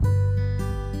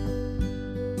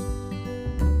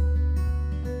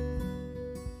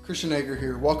Christian Ager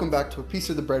here. Welcome back to A Piece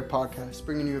of the Bread podcast,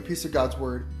 bringing you a piece of God's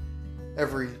Word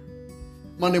every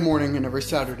Monday morning and every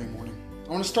Saturday morning.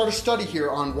 I want to start a study here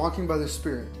on walking by the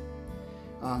Spirit.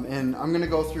 And I'm going to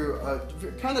go through a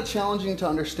kind of challenging to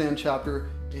understand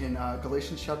chapter in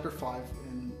Galatians chapter 5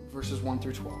 and verses 1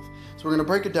 through 12. So we're going to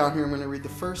break it down here. I'm going to read the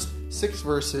first 6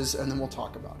 verses and then we'll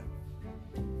talk about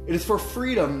it. It is for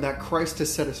freedom that Christ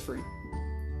has set us free.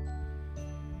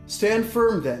 Stand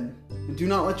firm then, and do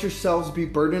not let yourselves be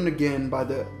burdened again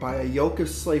by a yoke of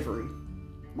slavery.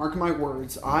 Mark my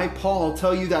words, I, Paul,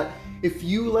 tell you that if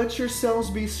you let yourselves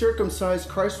be circumcised,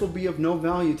 Christ will be of no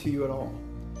value to you at all.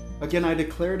 Again, I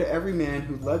declare to every man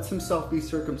who lets himself be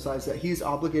circumcised that he is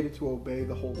obligated to obey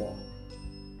the whole law.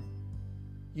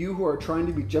 You who are trying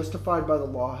to be justified by the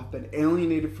law have been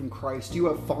alienated from Christ. You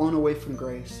have fallen away from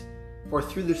grace. For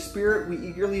through the Spirit we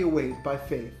eagerly await, by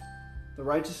faith, the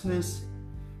righteousness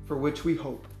for which we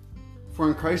hope. For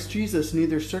in Christ Jesus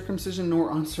neither circumcision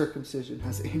nor uncircumcision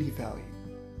has any value.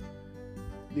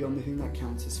 The only thing that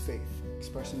counts is faith,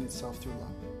 expressing itself through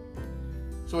love.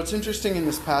 So what's interesting in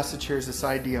this passage here is this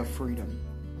idea of freedom.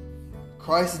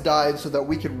 Christ died so that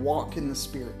we could walk in the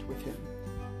Spirit with Him.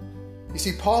 You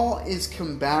see, Paul is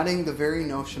combating the very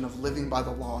notion of living by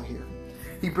the law here.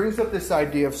 He brings up this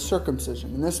idea of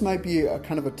circumcision, and this might be a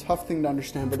kind of a tough thing to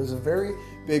understand, but it's a very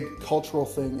big cultural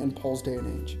thing in Paul's day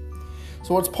and age.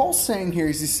 So what's Paul saying here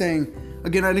is he's saying,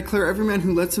 again, I declare every man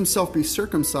who lets himself be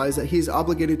circumcised that he is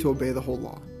obligated to obey the whole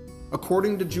law.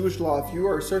 According to Jewish law, if you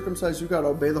are circumcised, you got to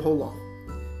obey the whole law.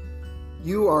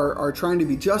 You are trying to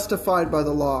be justified by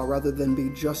the law rather than be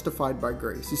justified by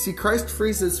grace. You see, Christ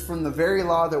frees us from the very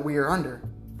law that we are under.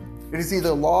 It is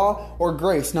either law or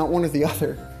grace, not one or the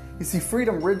other. You see,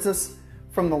 freedom rids us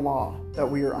from the law that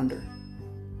we are under.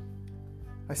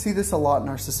 I see this a lot in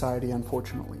our society,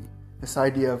 unfortunately. This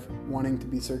idea of wanting to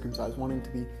be circumcised, wanting to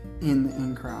be in the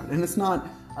in crowd. And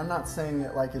I'm not saying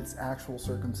it like it's actual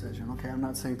circumcision, okay? I'm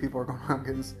not saying people are going around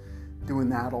doing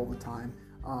that all the time.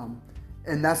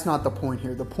 And that's not the point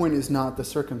here. The point is not the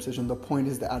circumcision. The point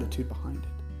is the attitude behind it.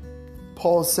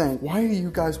 Paul is saying, why are you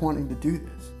guys wanting to do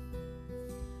this?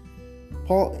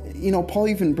 Paul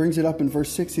even brings it up in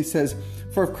verse 6. He says,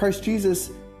 For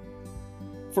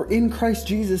in Christ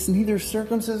Jesus, neither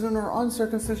circumcision nor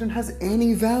uncircumcision has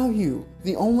any value.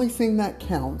 The only thing that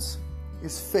counts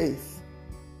is faith,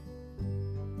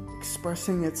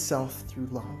 expressing itself through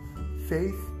love.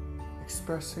 Faith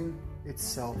expressing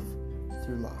itself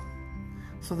through love.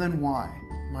 So then why?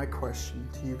 My question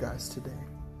to you guys today,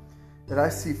 that I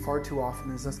see far too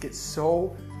often is us get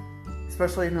so,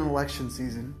 especially in an election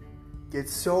season, get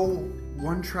so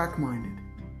one-track minded.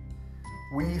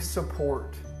 We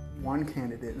support one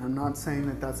candidate, and I'm not saying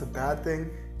that that's a bad thing,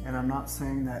 and I'm not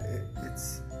saying that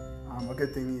it's a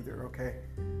good thing either, okay?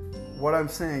 What I'm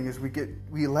saying is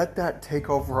we let that take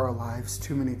over our lives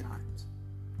too many times.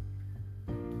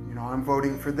 I'm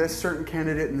voting for this certain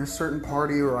candidate in this certain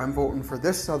party, or I'm voting for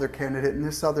this other candidate in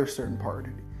this other certain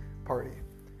party.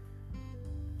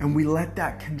 And we let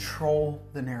that control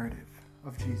the narrative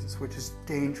of Jesus, which is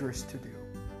dangerous to do,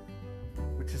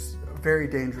 which is a very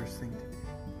dangerous thing to do.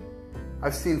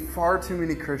 I've seen far too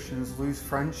many Christians lose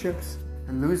friendships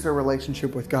and lose their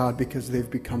relationship with God because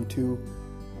they've become too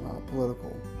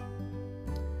political,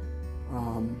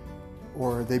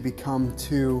 or they become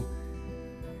too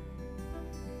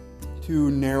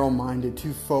narrow-minded,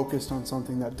 too focused on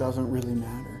something that doesn't really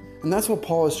matter. And that's what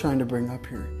Paul is trying to bring up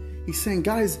here. He's saying,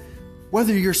 guys,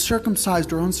 whether you're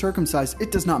circumcised or uncircumcised,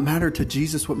 it does not matter to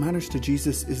Jesus. What matters to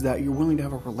Jesus is that you're willing to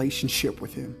have a relationship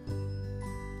with Him.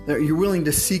 That you're willing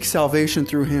to seek salvation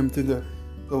through Him, through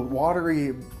the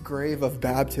watery grave of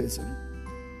baptism.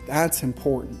 That's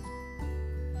important.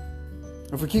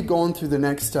 If we keep going through the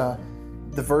next, the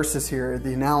verses here,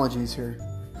 the analogies here,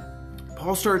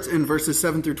 Paul starts in verses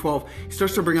 7 through 12. He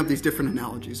starts to bring up these different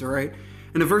analogies, all right?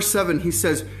 And in verse 7, he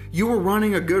says, You were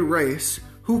running a good race.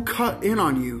 Who cut in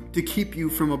on you to keep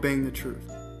you from obeying the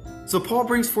truth? So Paul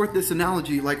brings forth this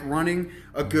analogy like running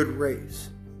a good race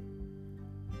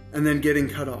and then getting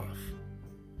cut off.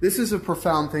 This is a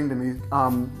profound thing to me.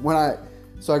 I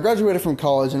graduated from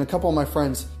college, and a couple of my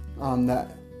friends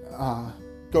that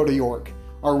go to York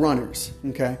are runners,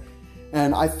 okay?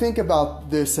 And I think about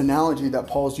this analogy that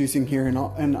Paul's using here,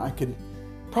 and I could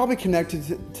probably connect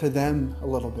it to them a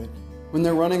little bit. When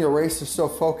they're running a race, they're so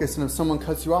focused, and if someone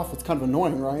cuts you off, it's kind of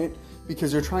annoying, right?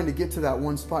 Because you're trying to get to that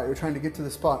one spot. You're trying to get to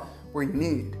the spot where you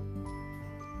need.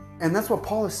 And that's what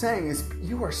Paul is saying, is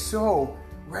you are so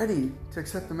ready to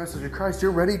accept the message of Christ.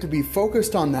 You're ready to be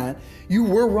focused on that. You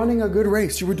were running a good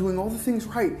race. You were doing all the things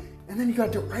right. And then you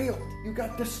got derailed. You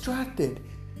got distracted.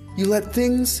 You let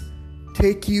things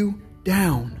take you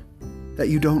down. that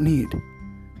you don't need.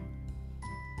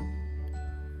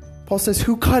 Paul says,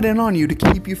 who cut in on you to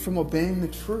keep you from obeying the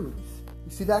truth?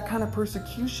 You see, that kind of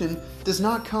persecution does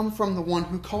not come from the one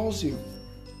who calls you.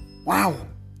 Wow,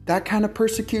 that kind of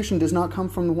persecution does not come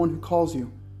from the one who calls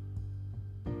you.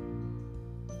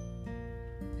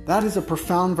 That is a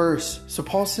profound verse. So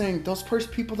Paul's saying, those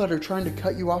first people that are trying to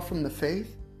cut you off from the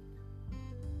faith,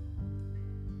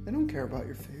 they don't care about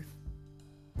your faith.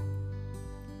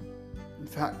 In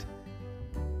fact,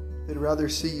 they'd rather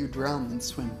see you drown than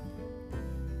swim.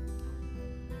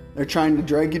 They're trying to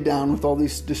drag you down with all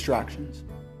these distractions.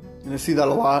 And I see that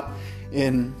a lot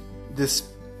in this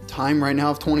time right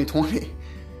now of 2020.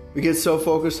 We get so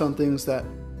focused on things that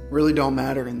really don't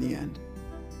matter in the end.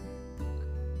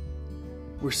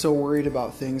 We're so worried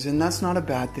about things, and that's not a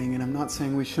bad thing. And I'm not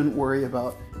saying we shouldn't worry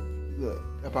about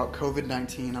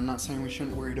COVID-19. I'm not saying we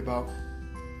shouldn't worry about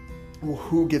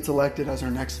who gets elected as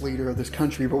our next leader of this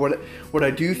country. But what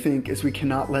I do think is we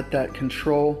cannot let that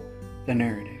control the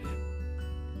narrative.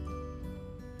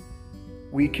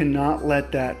 We cannot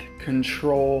let that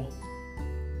control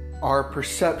our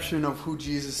perception of who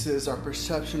Jesus is, our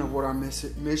perception of what our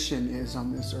mission is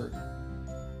on this earth.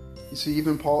 You see,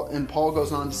 even Paul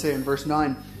goes on to say in verse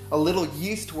 9, a little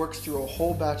yeast works through a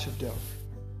whole batch of dough.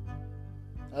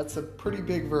 That's a pretty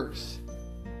big verse.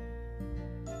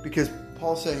 Because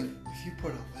Paul's saying, if you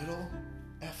put a little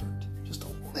effort, just a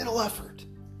little effort,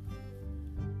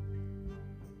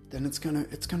 then it's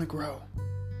gonna grow.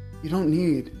 You don't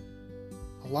need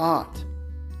a lot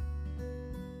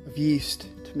of yeast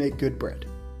to make good bread.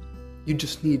 You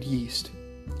just need yeast.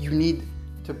 You need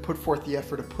to put forth the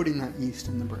effort of putting that yeast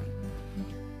in the bread.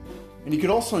 And you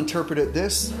could also interpret it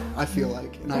this, I feel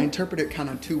like, and I interpret it kind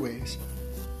of two ways.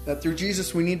 That through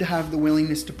Jesus, we need to have the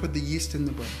willingness to put the yeast in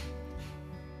the bread.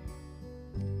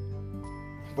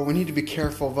 But we need to be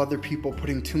careful of other people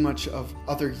putting too much of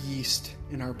other yeast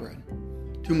in our bread.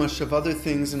 Too much of other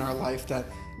things in our life that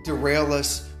derail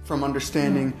us from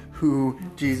understanding who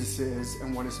Jesus is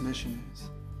and what his mission is.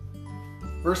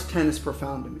 Verse 10 is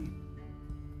profound to me.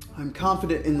 I'm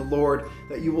confident in the Lord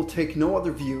that you will take no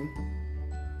other view.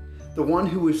 The one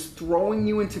who is throwing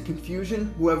you into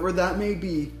confusion, whoever that may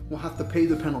be, will have to pay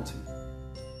the penalty.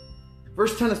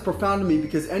 Verse 10 is profound to me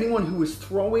because anyone who is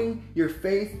throwing your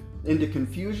faith into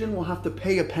confusion will have to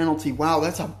pay a penalty. Wow,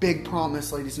 that's a big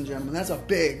promise, ladies and gentlemen. That's a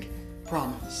big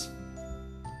promise.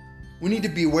 We need to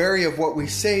be wary of what we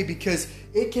say because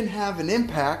it can have an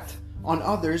impact on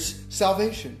others'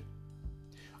 salvation.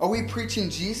 Are we preaching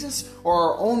Jesus or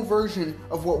our own version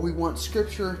of what we want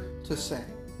Scripture to say?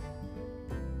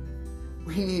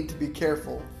 We need to be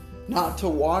careful not to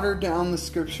water down the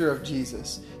Scripture of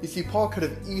Jesus. You see, Paul could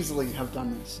have easily have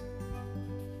done this.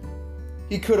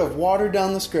 He could have watered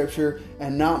down the Scripture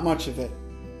and not much of it.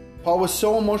 Paul was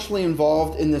so emotionally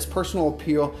involved in this personal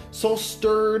appeal, so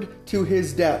stirred to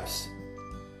his depths,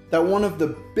 that one of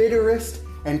the bitterest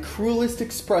and cruelest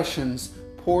expressions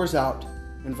pours out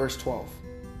in verse 12.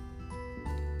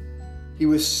 He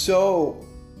was so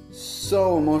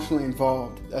emotionally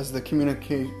involved, as the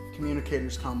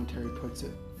Communicator's commentary puts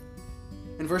it.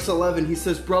 In verse 11, he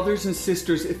says, brothers and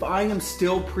sisters, if I am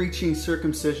still preaching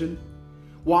circumcision,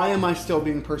 why am I still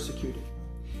being persecuted?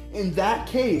 In that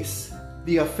case,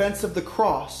 the offense of the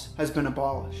cross has been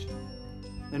abolished.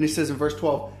 Then he says in verse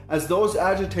 12, as those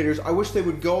agitators, I wish they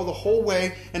would go the whole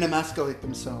way and emasculate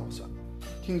themselves.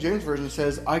 King James Version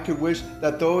says, I could wish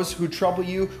that those who trouble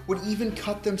you would even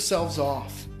cut themselves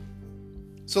off.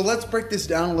 So let's break this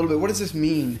down a little bit. What does this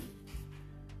mean?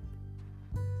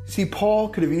 See, Paul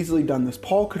could have easily done this.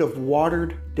 Paul could have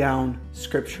watered down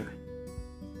Scripture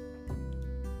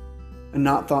and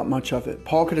not thought much of it.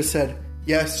 Paul could have said,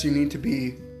 yes, you need to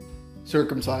be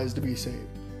circumcised to be saved,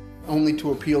 only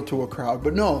to appeal to a crowd.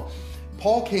 But no,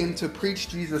 Paul came to preach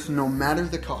Jesus no matter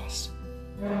the cost.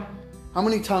 How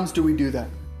many times do we do that?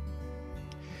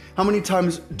 How many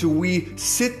times do we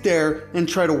sit there and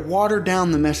try to water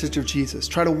down the message of Jesus?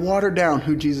 Try to water down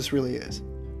who Jesus really is?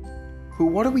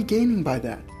 What are we gaining by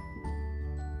that?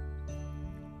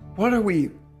 What are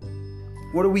we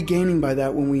gaining by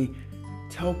that when we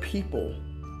tell people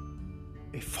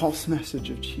a false message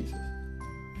of Jesus?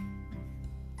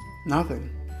 Nothing.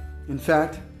 In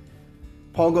fact,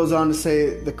 Paul goes on to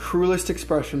say the cruelest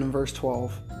expression in verse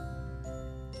 12,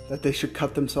 that they should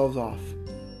cut themselves off.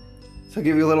 So I'll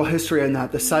give you a little history on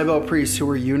that. The Cybele priests, who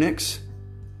were eunuchs,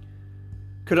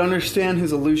 could understand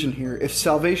his allusion here. If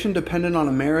salvation depended on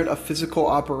a merit of physical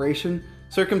operation,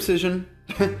 circumcision,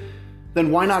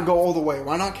 then why not go all the way?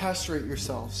 Why not castrate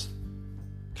yourselves?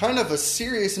 Kind of a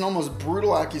serious and almost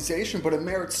brutal accusation, but it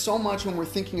merits so much when we're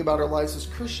thinking about our lives as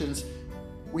Christians.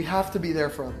 We have to be there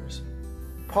for others.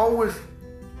 Paul was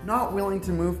not willing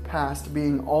to move past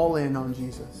being all in on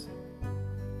Jesus.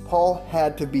 Paul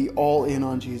had to be all in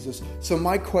on Jesus. So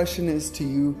my question is to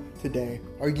you today,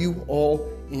 are you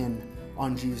all in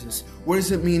on Jesus? What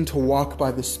does it mean to walk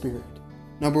by the Spirit?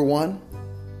 Number one,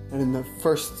 and in the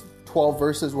first 12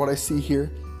 verses, what I see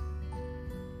here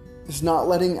is not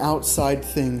letting outside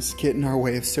things get in our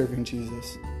way of serving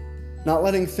Jesus. Not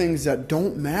letting things that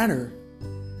don't matter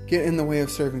get in the way of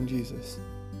serving Jesus.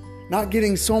 Not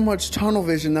getting so much tunnel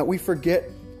vision that we forget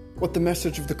what the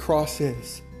message of the cross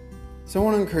is. So I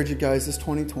want to encourage you guys this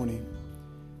 2020, in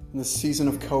this season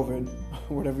of COVID,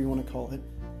 whatever you want to call it,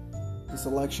 this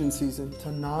election season,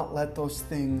 to not let those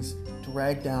things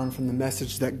drag down from the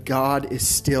message that God is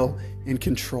still in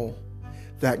control,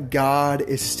 that God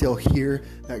is still here,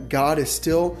 that God is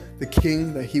still the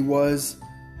King that He was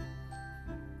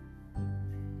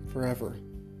forever.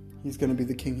 He's going to be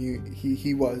the King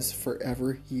he was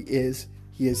forever. He is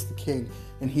the King,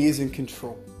 and He is in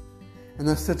control. And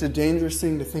that's such a dangerous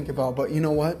thing to think about, but you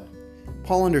know what?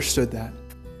 Paul understood that.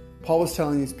 Paul was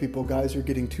telling these people, guys, you're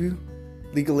getting too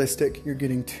legalistic, you're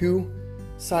getting too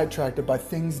sidetracked by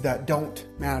things that don't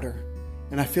matter.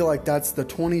 And I feel like that's the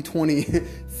 2020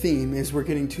 theme, is we're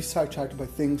getting too sidetracked by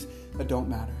things that don't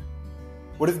matter.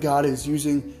 What if God is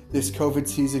using this COVID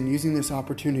season, using this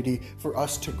opportunity for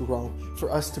us to grow,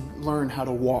 for us to learn how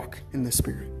to walk in the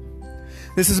Spirit?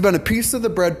 This has been a Piece of the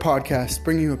Bread podcast,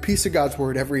 bringing you a piece of God's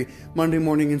Word every Monday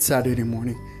morning and Saturday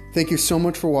morning. Thank you so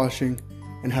much for watching,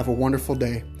 and have a wonderful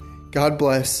day. God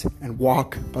bless, and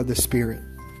walk by the Spirit.